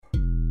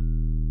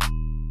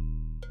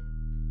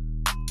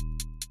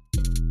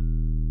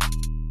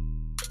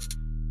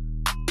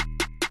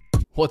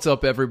What's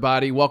up,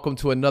 everybody? Welcome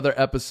to another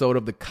episode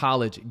of the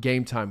College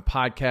Game Time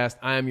Podcast.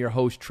 I am your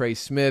host, Trey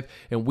Smith,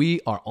 and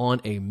we are on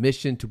a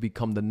mission to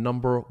become the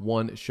number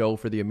one show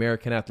for the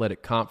American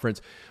Athletic Conference.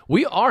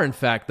 We are, in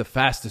fact, the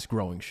fastest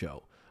growing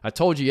show. I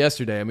told you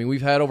yesterday,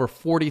 we've had over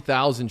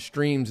 40,000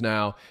 streams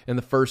now in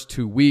the first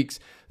 2 weeks.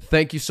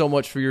 Thank you so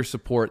much for your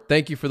support.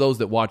 Thank you for those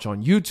that watch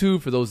on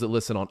YouTube, for those that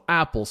listen on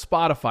Apple,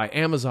 Spotify,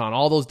 Amazon,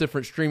 all those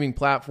different streaming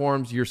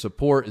platforms. Your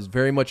support is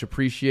very much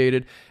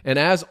appreciated. And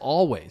as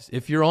always,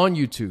 if you're on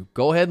YouTube,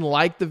 go ahead and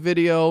like the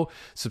video,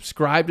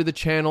 subscribe to the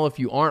channel if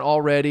you aren't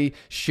already,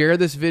 share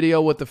this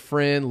video with a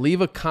friend, leave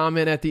a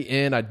comment at the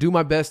end. I do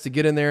my best to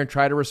get in there and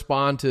try to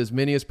respond to as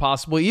many as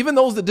possible, even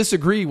those that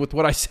disagree with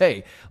what I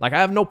say. I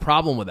have no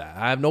problem with that.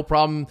 I have no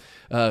problem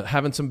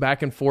having some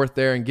back and forth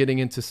there and getting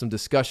into some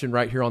discussion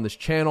right here on this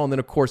channel. And then,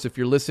 of course, if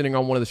you're listening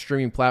on one of the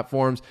streaming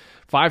platforms,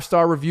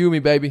 5-star review me,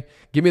 baby.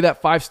 Give me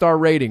that 5-star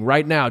rating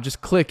right now.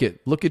 Just click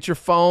it. Look at your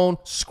phone,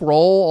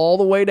 scroll all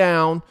the way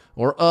down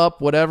or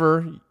up,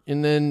 whatever,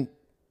 and then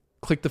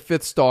click the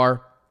 5th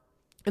star.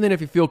 And then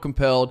if you feel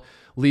compelled,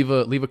 leave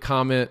a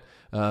comment.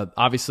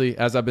 Obviously,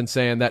 as I've been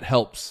saying, that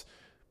helps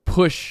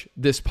push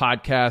this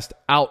podcast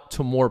out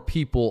to more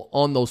people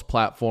on those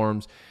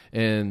platforms.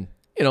 And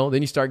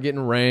then you start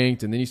getting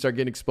ranked and then you start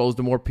getting exposed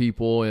to more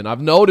people. And I've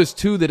noticed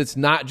too that it's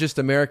not just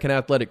American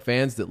athletic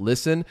fans that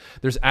listen.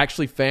 There's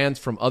actually fans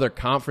from other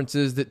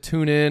conferences that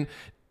tune in.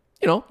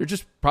 They're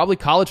just probably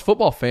college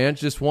football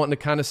fans just wanting to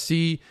kind of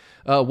see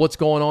what's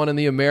going on in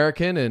the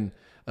American. And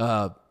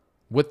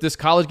with this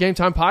College Game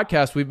Time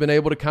podcast, we've been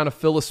able to kind of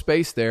fill a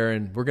space there,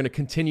 and we're going to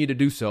continue to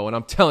do so. And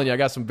I'm telling you, I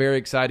got some very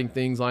exciting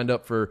things lined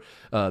up for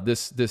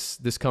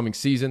this coming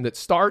season that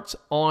starts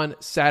on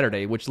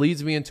Saturday, which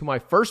leads me into my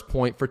first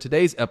point for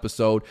today's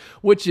episode,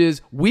 which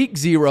is Week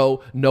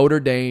 0,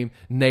 Notre Dame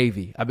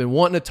Navy. I've been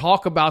wanting to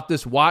talk about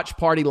this watch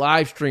party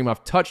live stream.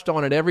 I've touched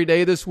on it every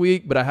day this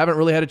week, but I haven't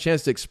really had a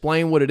chance to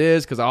explain what it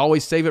is because I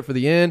always save it for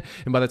the end.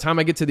 And by the time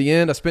I get to the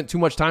end, I spent too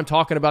much time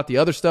talking about the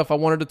other stuff I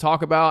wanted to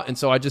talk about, and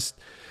so I just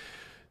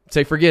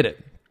say, forget it.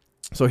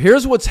 So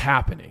here's what's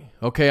happening.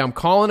 Okay, I'm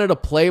calling it a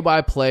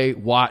play-by-play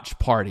watch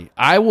party.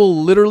 I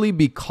will literally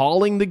be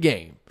calling the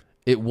game.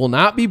 It will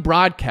not be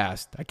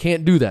broadcast. I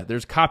can't do that.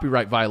 There's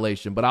copyright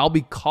violation, but I'll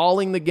be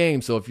calling the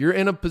game. So if you're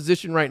in a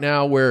position right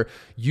now where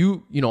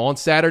you on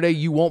Saturday,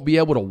 you won't be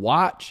able to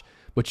watch,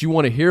 but you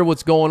want to hear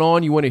what's going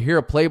on, you want to hear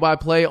a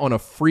play-by-play on a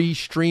free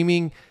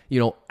streaming,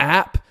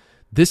 app,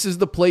 this is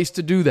the place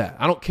to do that.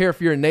 I don't care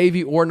if you're a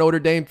Navy or Notre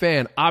Dame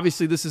fan.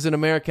 Obviously, this is an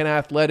American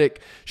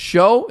athletic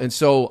show, and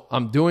so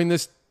I'm doing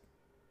this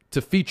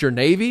to feature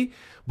Navy,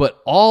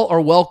 but all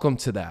are welcome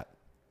to that.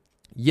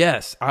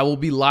 Yes, I will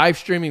be live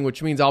streaming,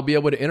 which means I'll be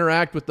able to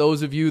interact with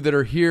those of you that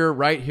are here,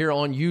 right here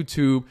on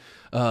YouTube,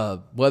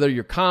 whether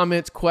your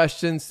comments,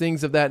 questions,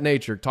 things of that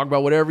nature. Talk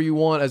about whatever you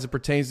want as it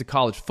pertains to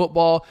college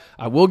football.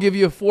 I will give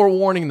you a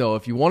forewarning, though.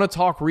 If you want to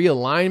talk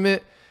realignment,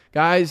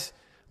 guys,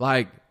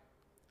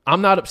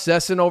 I'm not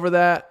obsessing over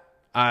that.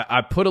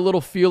 I put a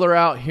little feeler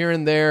out here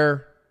and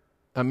there.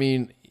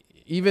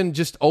 Even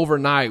just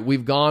overnight,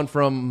 we've gone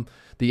from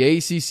the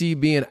ACC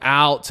being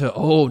out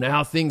to,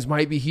 now things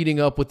might be heating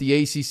up with the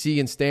ACC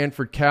and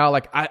Stanford Cal.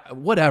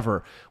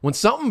 Whatever. When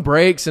something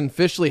breaks and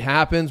officially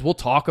happens, we'll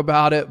talk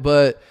about it.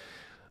 But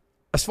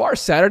as far as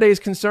Saturday is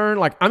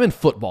concerned, I'm in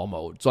football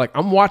mode. So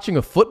I'm watching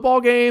a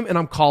football game and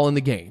I'm calling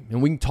the game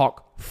and we can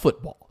talk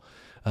football.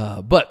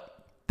 But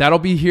that'll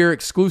be here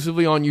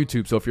exclusively on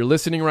YouTube. So if you're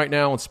listening right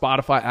now on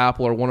Spotify,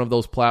 Apple, or one of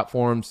those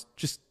platforms,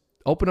 just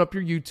open up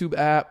your YouTube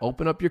app,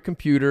 open up your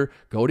computer,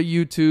 go to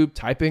YouTube,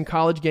 type in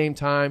College Game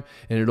Time,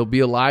 and it'll be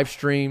a live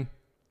stream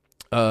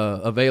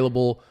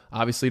available,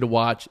 obviously, to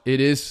watch.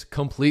 It is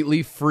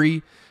completely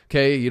free,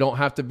 okay? You don't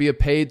have to be a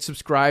paid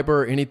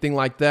subscriber or anything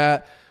like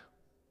that.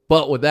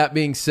 But with that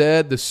being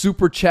said, the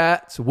super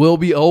chats will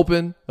be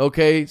open,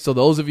 okay? So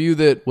those of you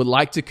that would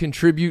like to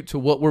contribute to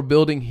what we're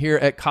building here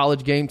at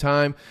College Game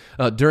Time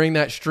during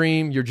that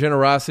stream, your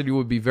generosity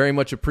would be very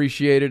much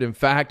appreciated. In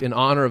fact, in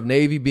honor of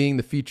Navy being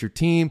the featured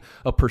team,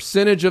 a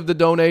percentage of the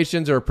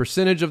donations or a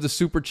percentage of the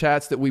super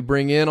chats that we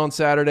bring in on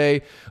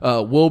Saturday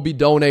will be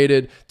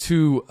donated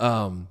to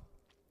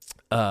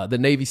the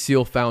Navy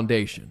SEAL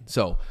Foundation.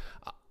 So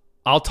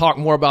I'll talk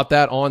more about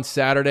that on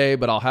Saturday,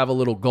 but I'll have a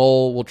little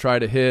goal we'll try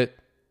to hit.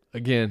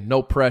 Again,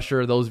 no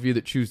pressure. Those of you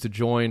that choose to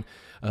join,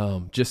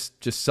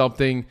 just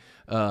something,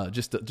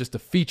 just a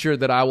feature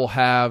that I will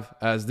have,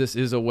 as this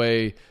is a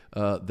way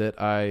that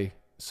I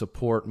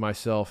support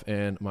myself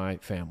and my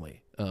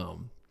family.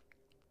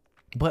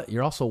 But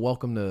you're also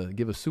welcome to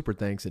give a super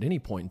thanks at any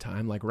point in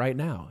time, like right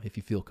now, if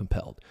you feel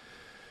compelled.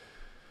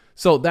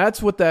 So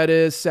that's what that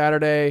is.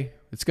 Saturday.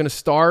 It's going to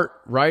start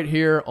right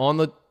here on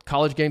the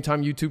College Game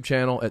Time YouTube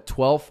channel at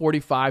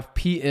 12:45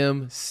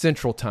 p.m.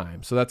 Central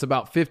Time. So that's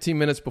about 15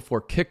 minutes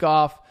before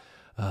kickoff.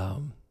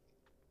 And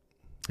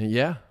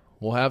yeah,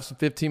 we'll have some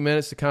 15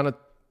 minutes to kind of,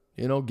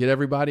 get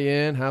everybody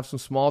in, have some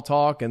small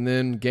talk, and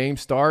then game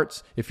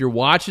starts. If you're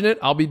watching it,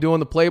 I'll be doing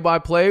the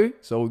play-by-play.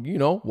 So,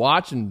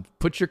 watch and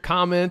put your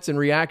comments and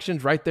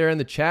reactions right there in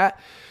the chat.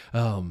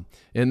 And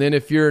then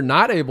if you're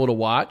not able to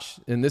watch,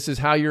 and this is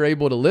how you're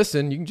able to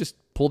listen, you can just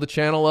pull the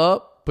channel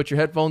up, put your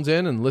headphones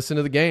in, and listen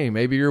to the game.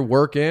 Maybe you're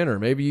working, or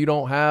maybe you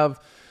don't have,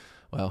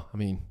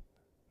 maybe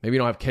you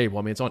don't have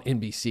cable. It's on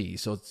NBC,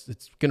 so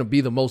it's going to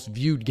be the most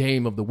viewed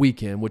game of the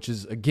weekend, which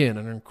is, again,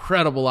 an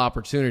incredible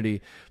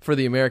opportunity for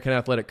the American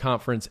Athletic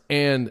Conference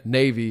and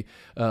Navy,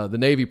 the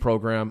Navy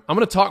program. I'm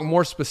going to talk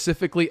more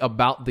specifically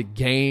about the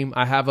game.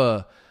 I have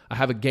a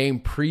game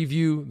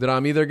preview that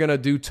I'm either going to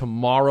do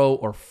tomorrow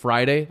or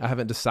Friday. I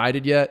haven't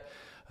decided yet.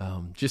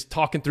 Just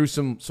talking through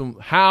some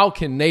how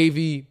can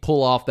Navy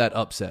pull off that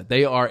upset.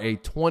 They are a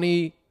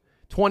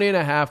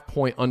 20.5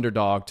 point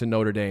underdog to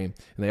Notre Dame.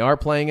 And they are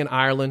playing in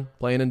Ireland,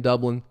 playing in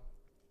Dublin.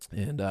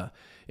 And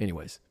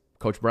anyways,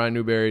 Coach Brian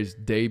Newberry's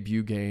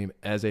debut game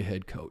as a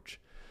head coach.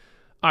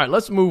 All right,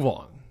 let's move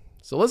on.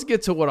 So let's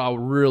get to what I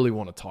really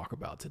want to talk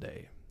about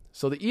today.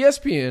 So the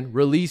ESPN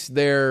released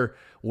their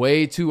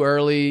way too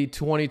early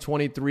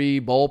 2023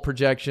 bowl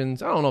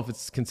projections. I don't know if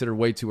it's considered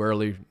way too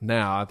early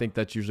now. I think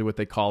that's usually what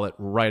they call it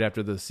right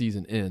after the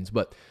season ends.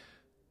 But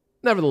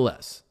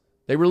nevertheless,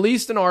 they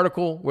released an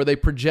article where they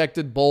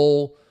projected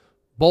bowl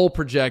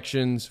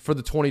projections for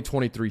the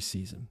 2023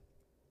 season.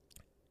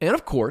 And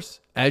of course,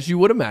 as you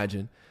would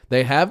imagine,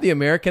 they have the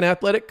American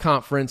Athletic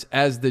Conference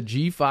as the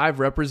G5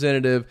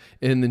 representative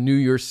in the New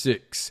Year's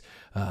Six,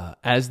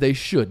 as they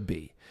should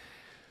be.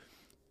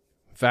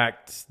 In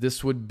fact,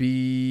 this would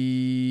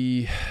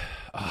be,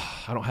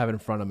 I don't have it in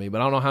front of me,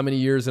 but I don't know how many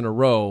years in a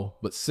row,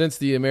 but since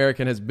the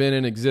American has been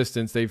in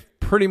existence, they've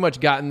pretty much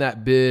gotten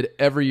that bid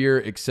every year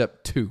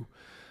except two.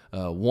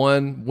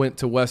 One went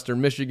to Western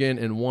Michigan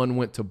and one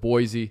went to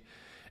Boise.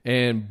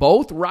 And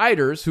both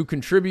writers who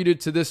contributed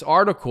to this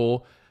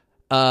article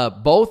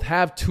both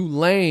have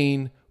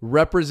Tulane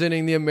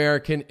representing the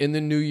American in the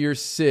New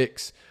Year's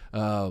Six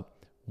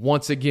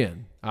once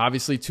again.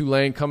 Obviously,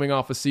 Tulane coming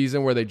off a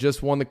season where they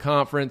just won the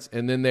conference,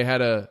 and then they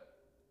had a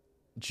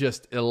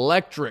just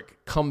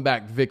electric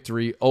comeback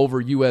victory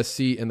over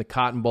USC in the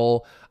Cotton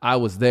Bowl. I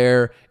was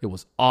there. It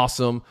was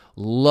awesome.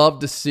 Love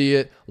to see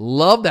it.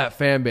 Love that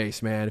fan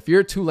base, man. If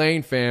you're a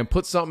Tulane fan,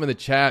 put something in the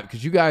chat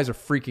because you guys are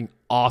freaking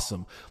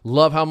awesome.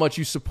 Love how much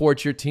you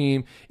support your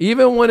team.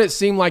 Even when it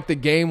seemed like the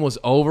game was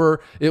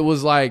over, it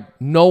was like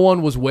no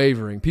one was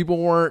wavering. People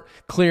weren't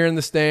clearing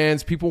the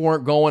stands. People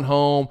weren't going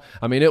home.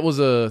 It was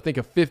I think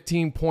a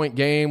 15-point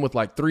game with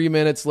like 3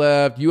 minutes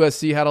left.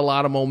 USC had a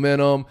lot of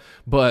momentum,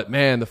 but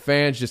man, the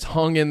fans just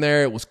hung in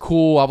there. It was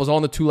cool. I was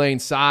on the Tulane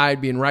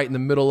side, being right in the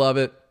middle of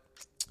it.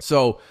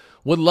 So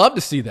would love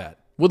to see that.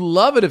 Would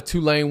love it if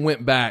Tulane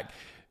went back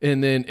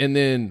and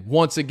then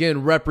once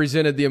again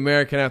represented the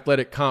American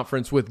Athletic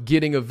Conference with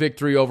getting a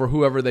victory over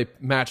whoever they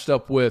matched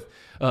up with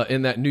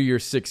in that New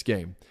Year's Six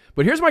game.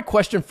 But here's my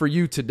question for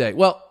you today.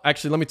 Well,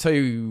 actually, let me tell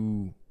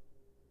you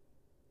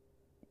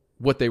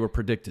what they were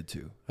predicted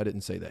to. I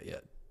didn't say that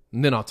yet.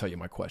 And then I'll tell you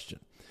my question.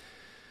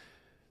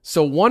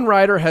 So one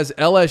writer has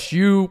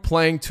LSU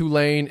playing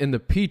Tulane in the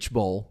Peach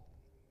Bowl,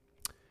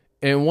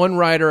 and one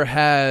writer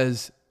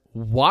has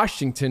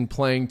Washington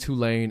playing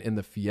Tulane in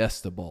the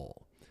Fiesta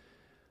Bowl.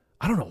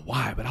 I don't know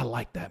why, but I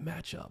like that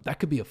matchup. That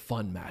could be a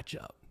fun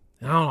matchup.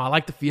 I don't know. I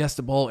like the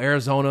Fiesta Bowl,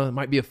 Arizona. It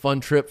might be a fun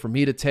trip for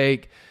me to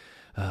take.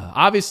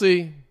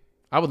 Obviously,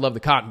 I would love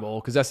the Cotton Bowl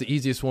because that's the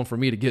easiest one for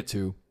me to get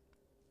to.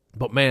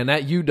 But man,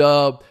 that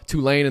UW,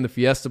 Tulane, and the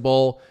Fiesta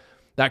Bowl,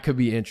 that could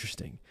be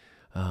interesting.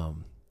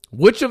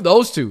 Which of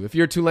those two, if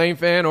you're a Tulane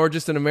fan or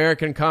just an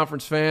American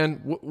Conference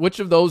fan, which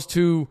of those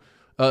two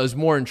is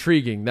more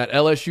intriguing? That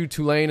LSU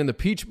Tulane in the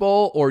Peach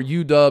Bowl or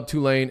UW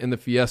Tulane in the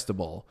Fiesta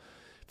Bowl?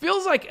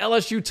 Feels like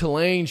LSU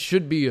Tulane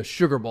should be a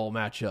Sugar Bowl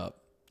matchup,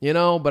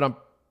 but I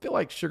feel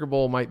like Sugar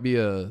Bowl might be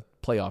a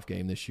playoff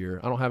game this year.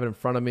 I don't have it in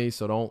front of me,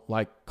 so don't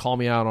call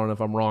me out on it if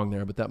I'm wrong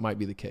there, but that might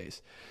be the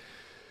case.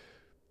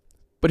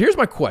 But here's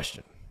my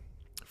question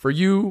for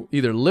you,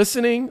 either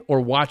listening or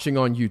watching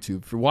on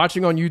YouTube. If you're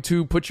watching on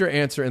YouTube, put your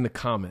answer in the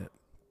comment.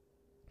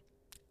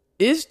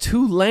 Is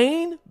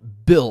Tulane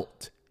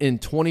built in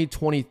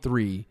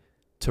 2023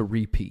 to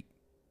repeat?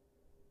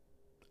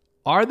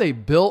 Are they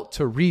built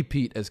to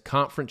repeat as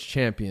conference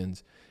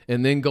champions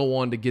and then go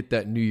on to get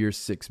that New Year's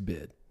Six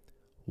bid?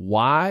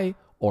 Why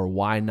or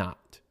why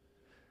not?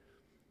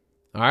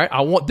 All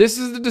right, this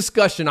is the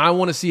discussion I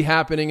want to see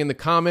happening in the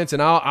comments,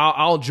 and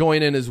I'll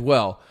join in as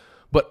well.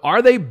 But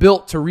are they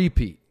built to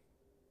repeat?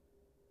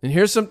 And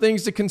here's some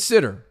things to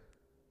consider.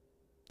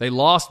 They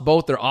lost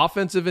both their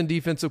offensive and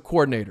defensive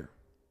coordinator.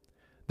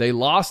 They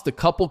lost a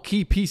couple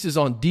key pieces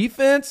on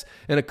defense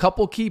and a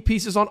couple key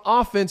pieces on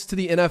offense to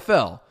the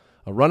NFL.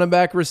 A running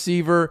back,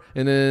 receiver,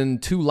 and then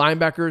 2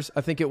 linebackers,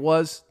 I think it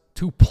was.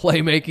 2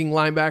 playmaking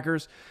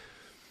linebackers.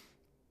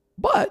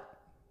 But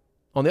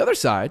on the other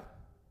side,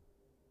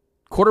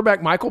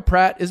 quarterback Michael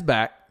Pratt is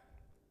back.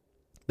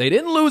 They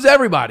didn't lose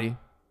everybody.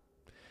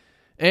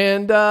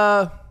 And,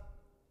 the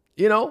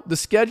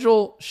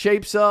schedule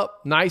shapes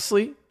up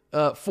nicely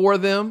for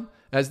them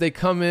as they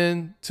come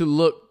in to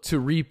look to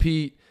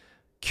repeat.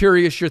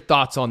 Curious your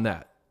thoughts on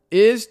that.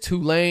 Is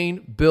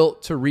Tulane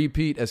built to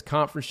repeat as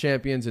conference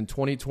champions in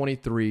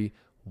 2023?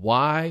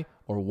 Why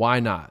or why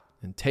not?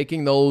 And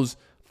taking those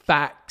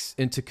facts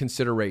into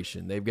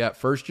consideration. They've got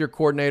first-year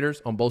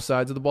coordinators on both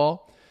sides of the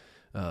ball.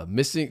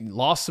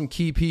 Lost some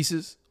key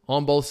pieces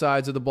on both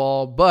sides of the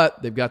ball,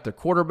 but they've got their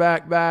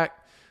quarterback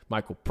back.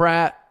 Michael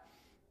Pratt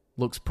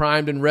looks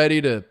primed and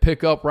ready to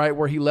pick up right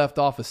where he left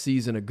off a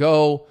season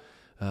ago.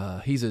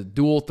 He's a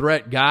dual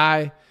threat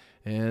guy.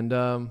 And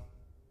I'm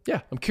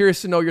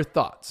curious to know your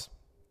thoughts.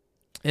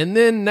 And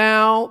then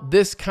now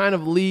this kind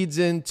of leads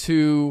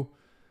into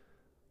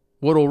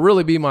what will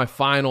really be my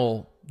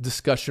final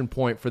discussion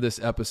point for this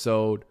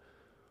episode.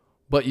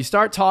 But you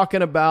start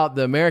talking about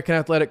the American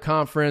Athletic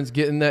Conference,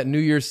 getting that New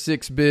Year's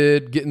 6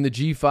 bid, getting the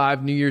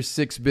G5 New Year's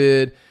 6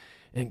 bid.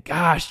 And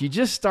gosh, you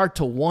just start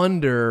to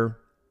wonder,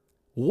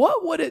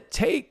 what would it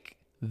take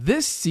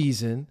this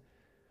season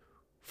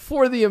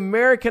for the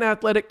American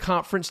Athletic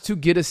Conference to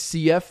get a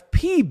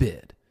CFP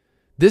bid?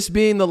 This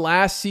being the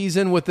last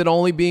season with it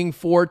only being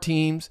 4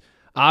 teams.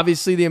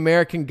 Obviously, the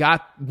American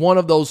got one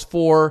of those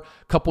 4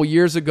 a couple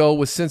years ago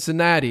with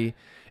Cincinnati.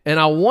 And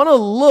I want to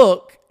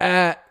look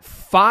at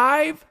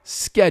 5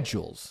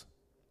 schedules,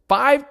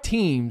 5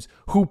 teams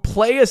who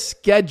play a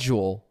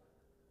schedule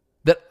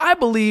that I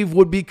believe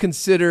would be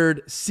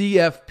considered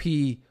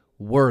CFP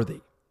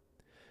worthy.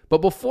 But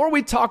before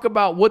we talk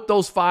about who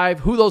those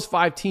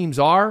 5 teams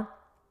are,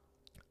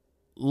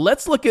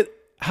 let's look at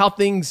how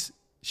things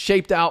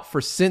shaped out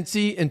for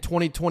Cincy in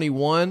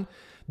 2021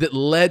 that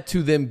led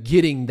to them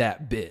getting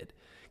that bid.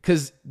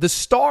 Because the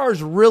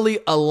stars really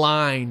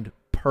aligned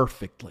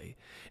perfectly.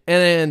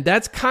 And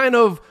that's kind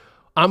of,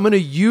 I'm going to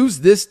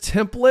use this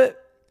template,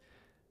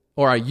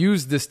 or I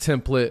use this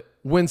template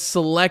when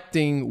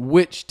selecting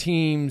which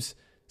teams'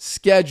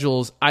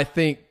 schedules I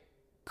think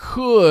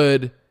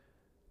could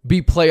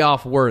be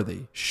playoff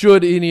worthy,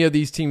 should any of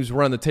these teams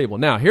run the table.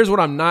 Now, here's what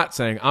I'm not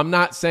saying. I'm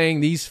not saying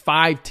these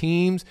 5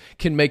 teams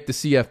can make the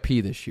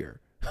CFP this year.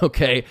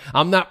 Okay?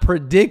 I'm not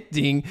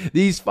predicting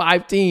these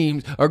 5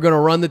 teams are going to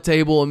run the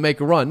table and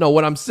make a run. No,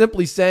 what I'm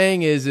simply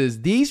saying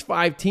is these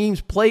 5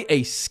 teams play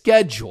a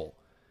schedule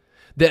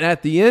that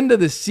at the end of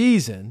the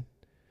season,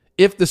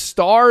 if the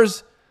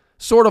stars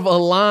sort of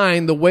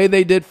align the way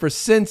they did for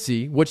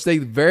Cincy, which they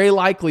very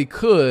likely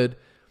could,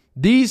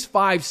 these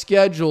 5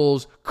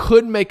 schedules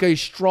could make a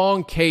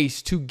strong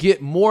case to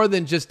get more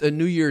than just a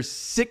New Year's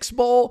 6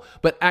 bowl,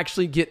 but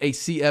actually get a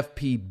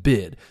CFP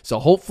bid. So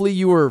hopefully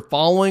you are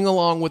following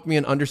along with me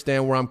and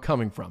understand where I'm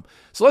coming from.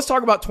 So let's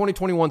talk about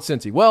 2021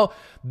 Cincy. Well,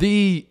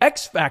 the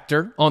X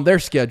factor on their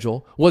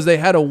schedule was they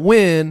had a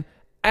win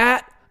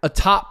at a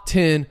top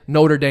 10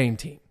 Notre Dame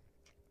team.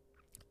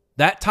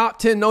 That top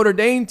 10 Notre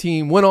Dame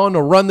team went on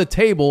to run the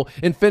table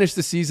and finish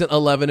the season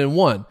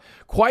 11-1.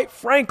 Quite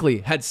frankly,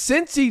 had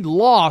Cincy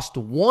lost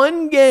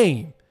 1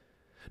 game,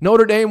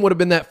 Notre Dame would have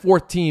been that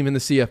 4th team in the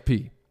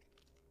CFP.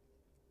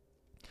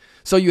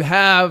 So you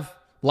have,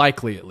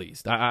 likely at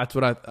least, that's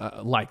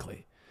what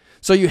likely.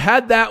 So you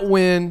had that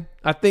win,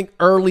 I think,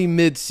 early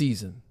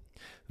mid-season.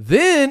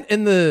 Then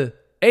in the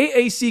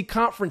AAC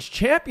Conference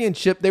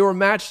Championship, they were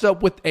matched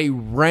up with a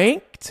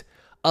ranked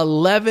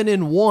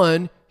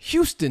 11-1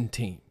 Houston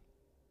team.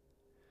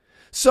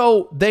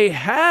 So they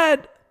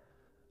had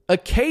a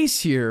case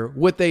here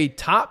with a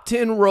top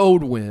 10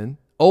 road win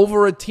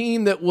over a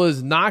team that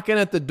was knocking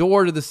at the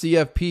door to the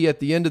CFP at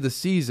the end of the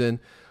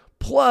season,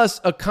 plus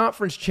a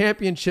conference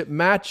championship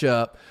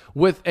matchup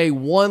with a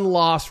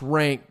 1-loss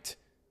ranked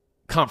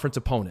conference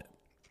opponent.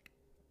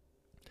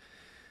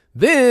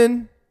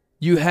 Then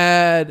you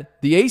had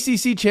the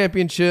ACC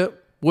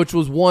championship, which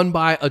was won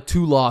by a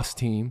 2-loss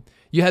team.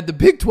 You had the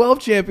Big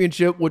 12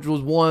 championship, which was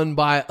won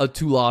by a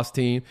 2-loss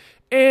team.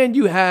 And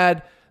you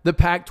had the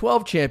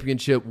Pac-12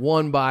 championship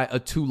won by a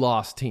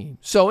 2-loss team.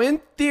 So in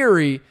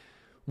theory,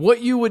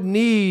 what you would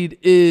need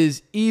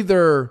is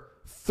either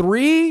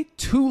 3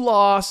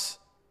 2-loss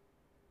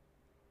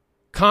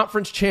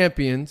conference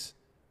champions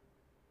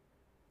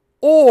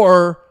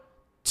or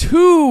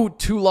 2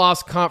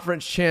 2-loss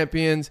conference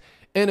champions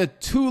and a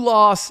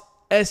 2-loss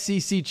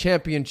SEC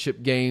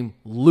championship game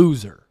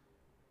loser.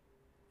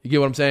 You get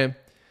what I'm saying?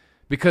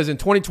 Because in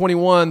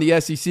 2021, the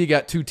SEC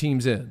got 2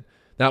 teams in.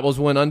 That was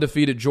when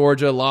undefeated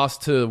Georgia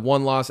lost to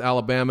 1-loss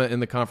Alabama in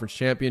the conference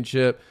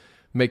championship,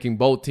 making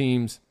both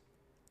teams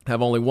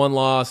have only 1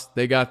 loss.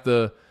 They got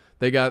in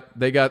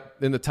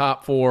the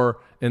top 4,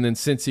 and then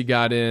Cincy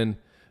got in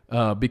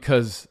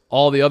because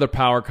all the other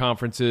power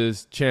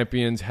conferences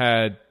champions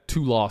had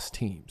 2-loss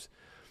teams.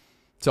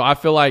 So I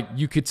feel like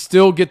you could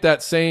still get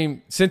that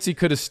same, Cincy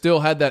could have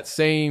still had that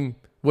same,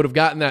 would have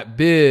gotten that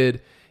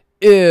bid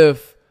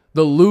if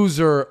the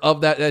loser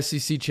of that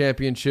SEC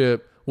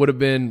championship would have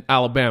been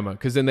Alabama,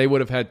 because then they would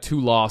have had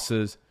 2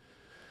 losses.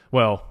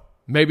 Well,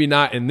 maybe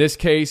not in this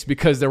case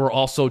because there were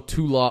also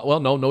 2 losses. Well,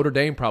 no, Notre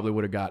Dame probably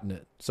would have gotten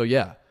it. So,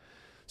 yeah.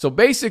 So,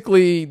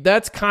 basically,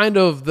 that's kind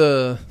of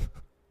the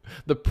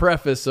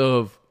preface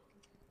of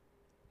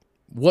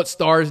what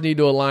stars need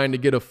to align to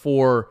get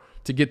to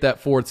get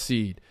that 4th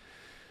seed.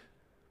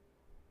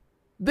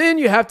 then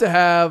you have to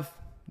have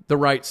the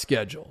right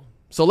schedule.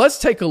 So let's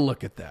take a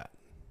look at that.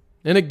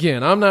 And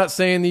again, I'm not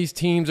saying these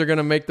teams are going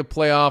to make the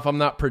playoff. I'm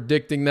not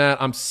predicting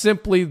that. I'm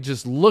simply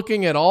just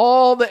looking at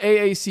all the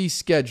AAC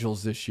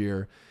schedules this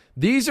year.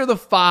 These are the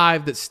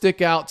 5 that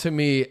stick out to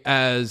me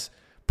as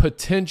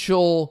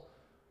potential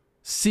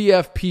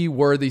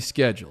CFP-worthy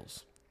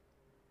schedules.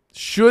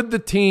 Should the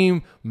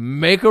team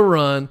make a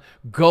run,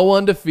 go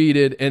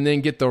undefeated, and then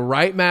get the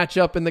right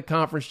matchup in the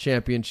conference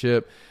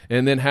championship,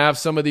 and then have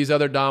some of these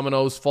other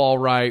dominoes fall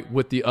right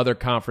with the other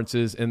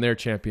conferences in their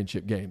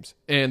championship games?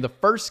 And the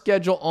first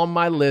schedule on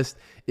my list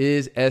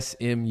is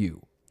SMU.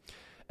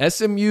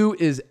 SMU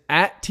is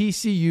at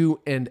TCU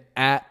and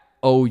at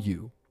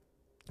OU.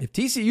 If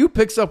TCU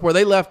picks up where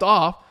they left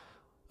off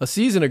a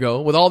season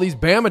ago with all these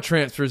Bama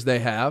transfers they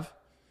have,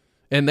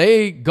 and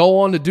they go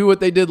on to do what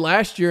they did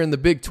last year in the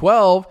Big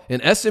 12,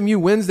 and SMU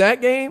wins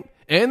that game,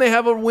 and they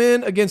have a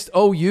win against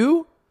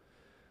OU,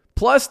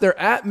 plus they're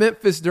at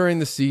Memphis during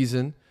the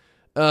season,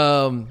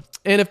 and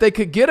if they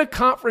could get a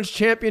conference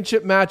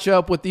championship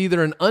matchup with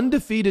either an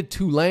undefeated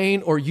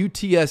Tulane or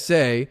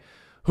UTSA,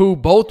 who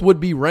both would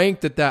be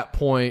ranked at that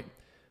point,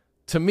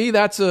 to me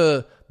that's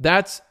a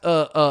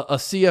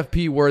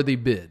CFP-worthy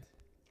bid.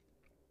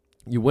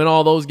 You win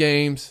all those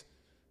games,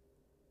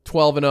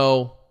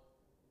 12-0.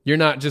 You're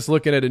not just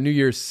looking at a New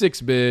Year's 6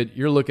 bid.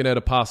 You're looking at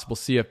a possible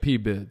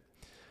CFP bid.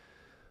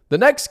 The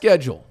next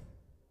schedule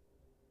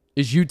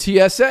is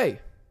UTSA.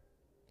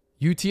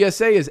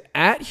 UTSA is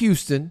at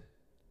Houston,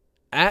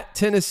 at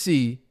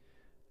Tennessee,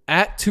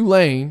 at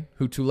Tulane,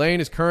 who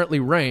Tulane is currently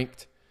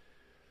ranked,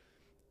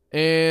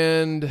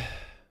 and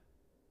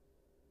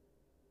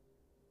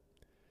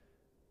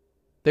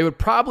they would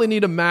probably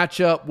need a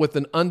matchup with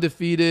an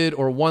undefeated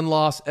or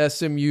one-loss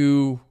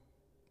SMU,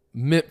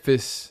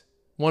 Memphis,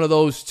 one of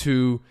those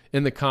two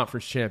in the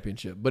conference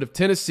championship. But if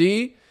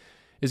Tennessee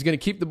is going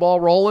to keep the ball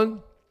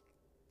rolling,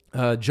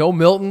 Joe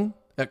Milton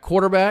at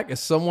quarterback,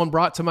 as someone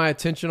brought to my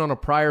attention on a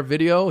prior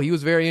video, he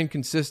was very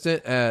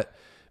inconsistent at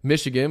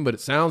Michigan, but it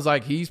sounds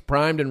like he's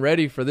primed and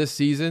ready for this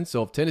season.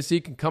 So if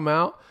Tennessee can come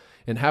out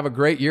and have a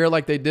great year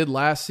like they did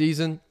last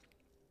season,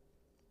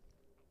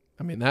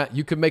 I mean, that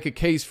you could make a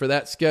case for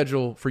that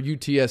schedule for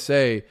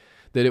UTSA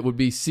that it would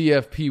be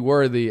CFP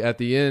worthy at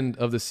the end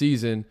of the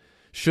season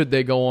should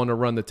they go on to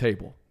run the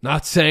table.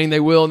 Not saying they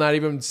will, not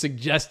even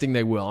suggesting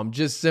they will. I'm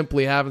just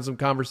simply having some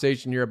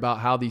conversation here about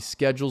how these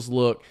schedules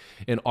look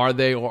and are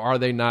they or are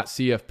they not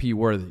CFP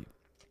worthy.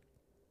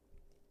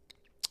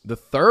 The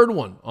third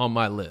one on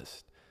my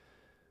list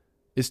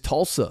is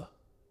Tulsa.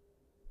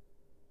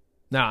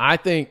 Now, I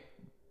think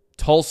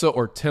Tulsa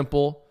or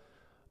Temple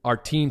are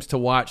teams to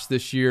watch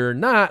this year,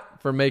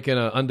 not for making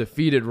an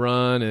undefeated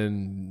run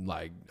and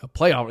like a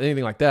playoff or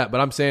anything like that, but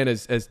I'm saying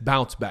as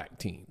bounce back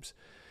teams.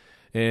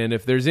 And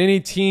if there's any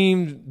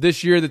team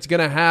this year that's going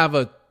to have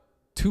a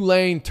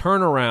Tulane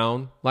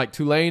turnaround like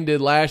Tulane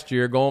did last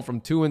year, going from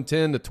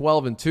 2-10 to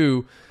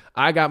 12-2,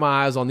 I got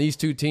my eyes on these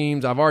two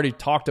teams. I've already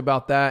talked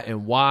about that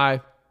and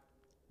why.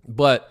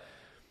 But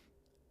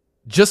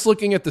just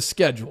looking at the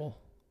schedule,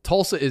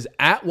 Tulsa is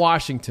at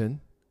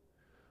Washington,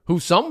 who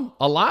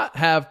a lot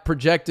have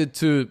projected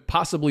to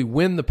possibly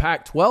win the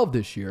Pac-12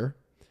 this year.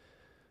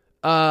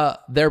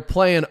 They're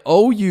playing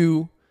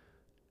OU,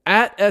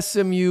 at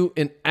SMU,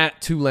 and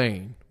at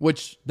Tulane,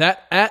 which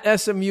that at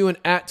SMU and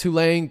at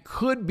Tulane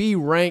could be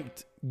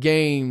ranked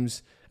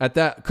games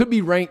could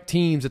be ranked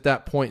teams at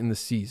that point in the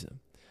season.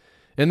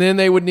 And then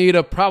they would need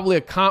probably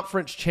a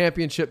conference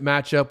championship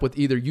matchup with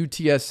either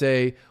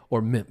UTSA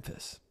or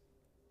Memphis.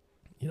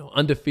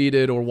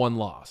 Undefeated or one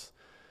loss.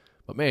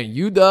 But man,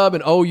 UW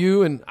and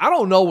OU, and I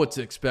don't know what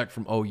to expect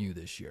from OU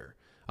this year.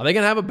 Are they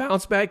going to have a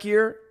bounce back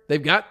year?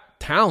 They've got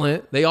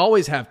talent. They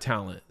always have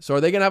talent. So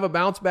are they going to have a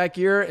bounce back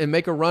year and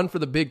make a run for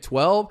the Big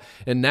 12?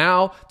 And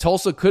now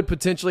Tulsa could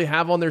potentially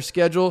have on their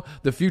schedule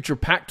the future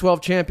Pac-12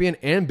 champion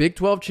and Big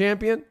 12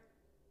 champion?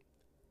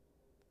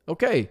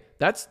 Okay,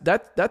 that's a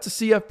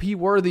CFP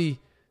worthy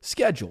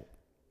schedule.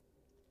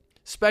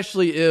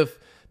 Especially if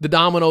the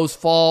dominoes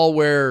fall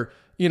where,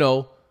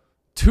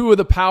 two of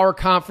the power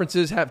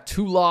conferences have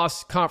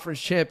 2-loss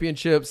conference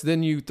championships,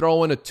 then you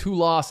throw in a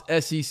 2-loss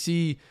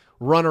SEC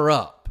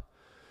runner-up.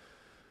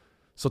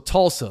 So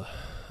Tulsa.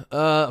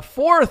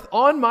 Fourth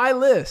on my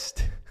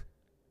list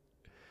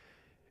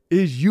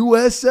is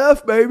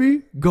USF,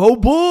 baby. Go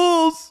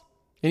Bulls.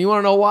 And you want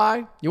to know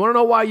why? You want to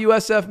know why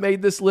USF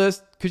made this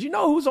list? Because you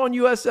know who's on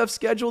USF's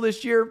schedule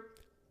this year?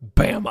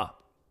 Bama.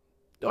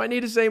 Do I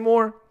need to say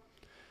more?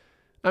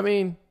 I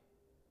mean,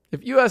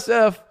 if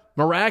USF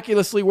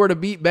miraculously were to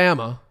beat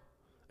Bama,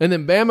 and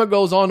then Bama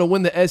goes on to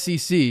win the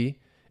SEC,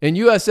 and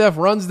USF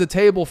runs the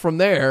table from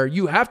there,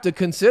 you have to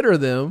consider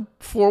them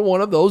for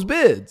one of those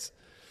bids.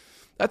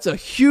 That's a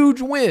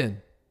huge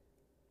win.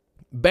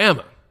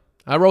 Bama.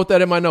 I wrote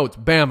that in my notes.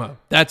 Bama.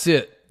 That's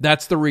it.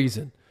 That's the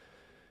reason.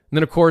 And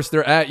then, of course,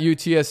 they're at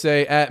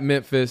UTSA, at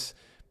Memphis.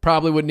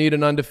 Probably would need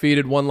an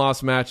undefeated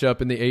one-loss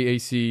matchup in the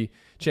AAC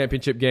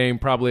championship game,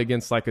 probably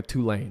against like a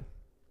Tulane.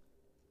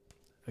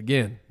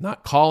 Again,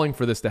 not calling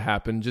for this to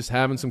happen, just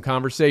having some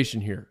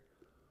conversation here.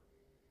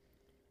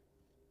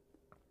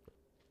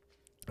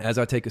 as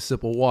I take a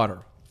sip of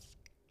water.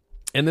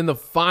 And then the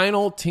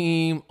final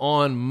team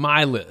on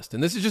my list,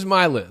 and this is just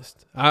my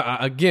list.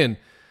 Again,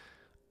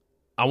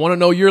 I want to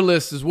know your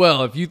list as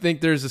well. If you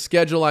think there's a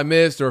schedule I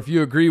missed or if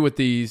you agree with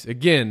these,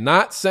 again,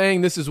 not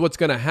saying this is what's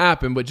going to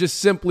happen, but just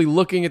simply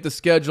looking at the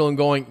schedule and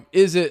going,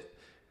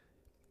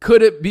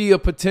 could it be a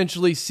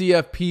potentially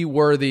CFP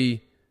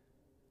worthy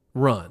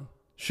run?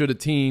 Should a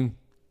team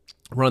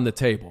run the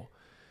table?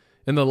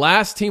 And the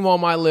last team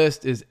on my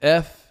list is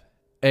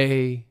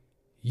FAU,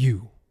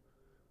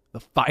 the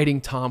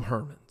Fighting Tom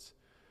Hermans.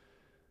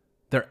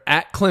 They're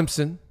at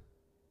Clemson,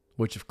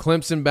 which if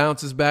Clemson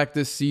bounces back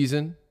this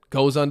season,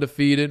 goes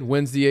undefeated,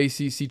 wins the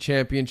ACC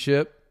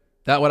championship,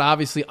 that would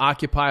obviously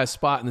occupy a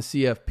spot in the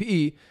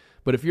CFP.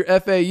 But if you're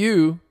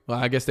FAU, well,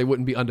 I guess they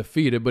wouldn't be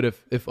undefeated, but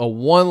if a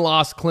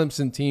one-loss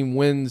Clemson team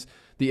wins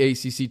the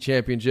ACC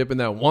championship and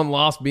that one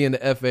loss being the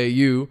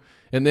FAU,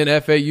 and then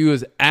FAU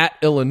is at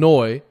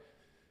Illinois,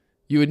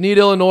 you would need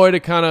Illinois to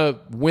kind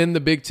of win the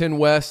Big Ten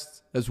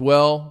West as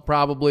well,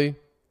 probably.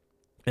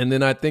 And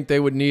then I think they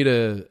would need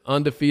an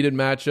undefeated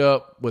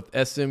matchup with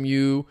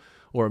SMU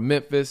or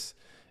Memphis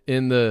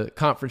in the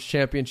conference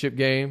championship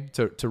game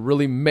to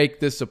really make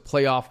this a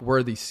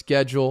playoff-worthy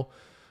schedule.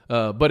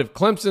 But if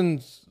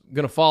Clemson's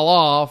going to fall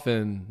off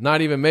and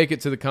not even make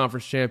it to the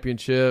conference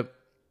championship,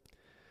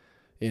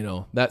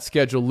 that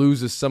schedule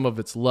loses some of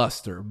its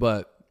luster.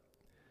 But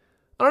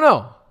I don't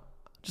know.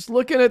 Just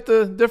looking at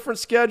the different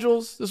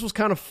schedules, this was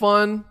kind of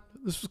fun.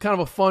 This was kind of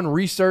a fun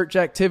research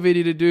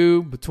activity to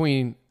do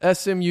between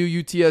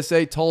SMU,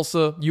 UTSA,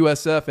 Tulsa,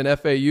 USF, and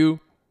FAU.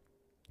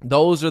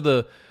 Those are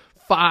the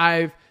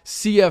 5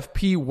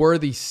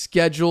 CFP-worthy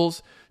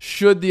schedules.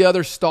 Should the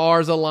other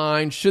stars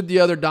align? Should the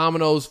other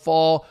dominoes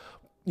fall,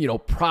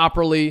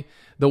 properly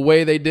the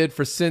way they did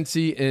for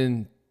Cincy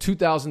in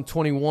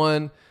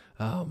 2021?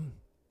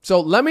 So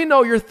let me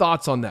know your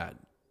thoughts on that.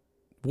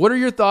 What are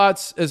your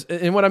thoughts?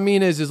 And what I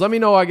mean is let me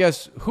know, I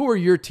guess, who are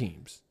your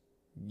teams?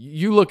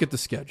 You look at the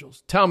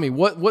schedules. Tell me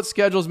what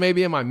schedules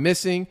maybe am I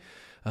missing,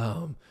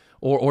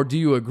 or do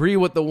you agree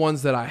with the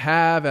ones that I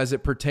have as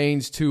it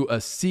pertains to a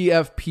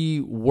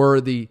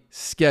CFP-worthy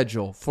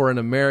schedule for an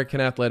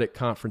American Athletic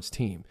Conference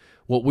team?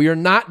 What we are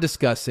not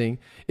discussing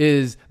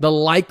is the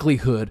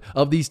likelihood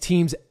of these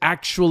teams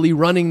actually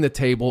running the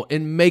table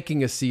and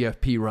making a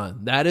CFP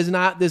run. That is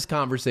not this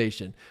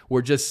conversation.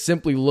 We're just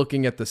simply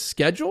looking at the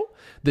schedule,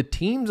 the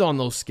teams on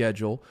those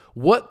schedule,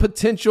 what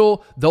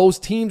potential those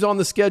teams on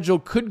the schedule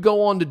could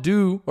go on to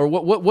do, or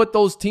what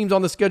those teams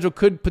on the schedule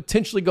could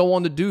potentially go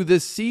on to do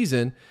this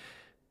season,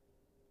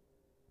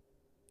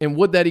 and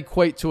would that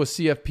equate to a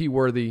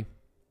CFP-worthy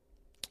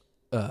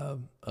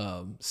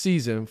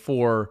season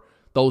for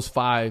those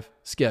 5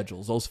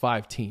 schedules, those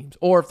 5 teams,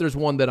 or if there's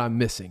one that I'm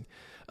missing.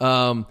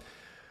 Don't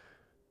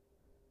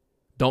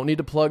need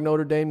to plug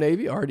Notre Dame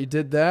Navy. Already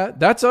did that.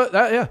 That's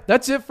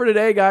it for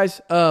today, guys.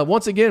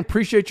 Once again,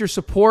 appreciate your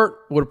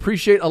support. Would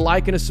appreciate a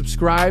like and a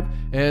subscribe,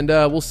 and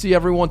we'll see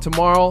everyone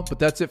tomorrow. But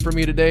that's it for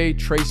me today.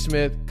 Trey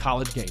Smith,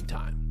 College Game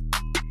Time.